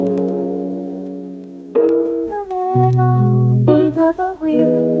under the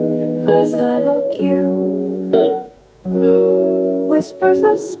wheel, as I look you, whispers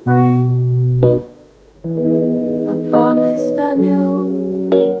of spring, a promise anew.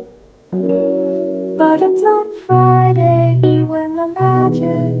 But it's on Friday when the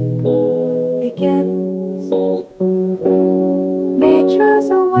magic begins. Nature's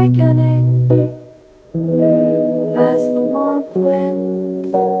awakening as the warmth wind.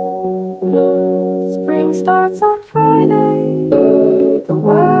 Spring starts on Friday, the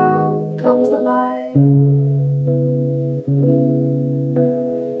world comes alive.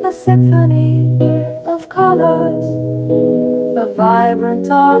 A symphony of colors, a vibrant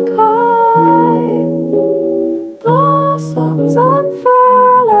archive. Blossoms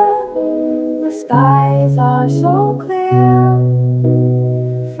unfurling, the skies are so clear.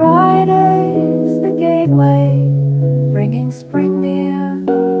 Friday's the gateway, bringing spring near.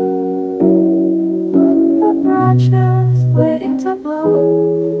 The branches waiting to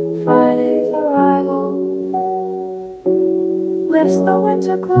bloom, Friday's arrival lifts the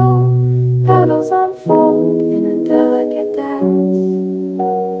winter gloom. Petals unfold in a delicate dance,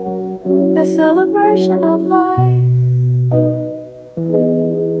 a celebration of life,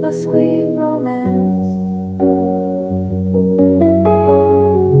 a sweet romance.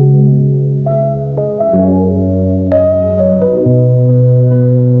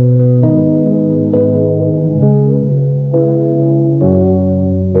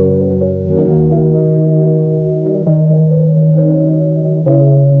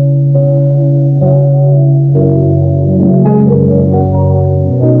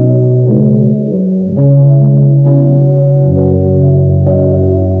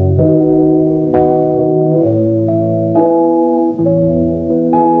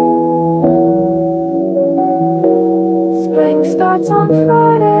 Spring starts on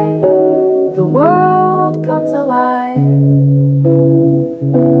Friday, the world comes alive.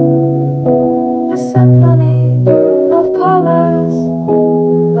 A symphony of colors,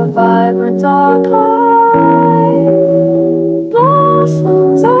 a vibrant archive.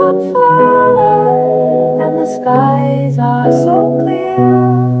 Blossoms unfurling, and the skies are so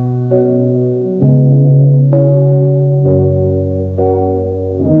clear.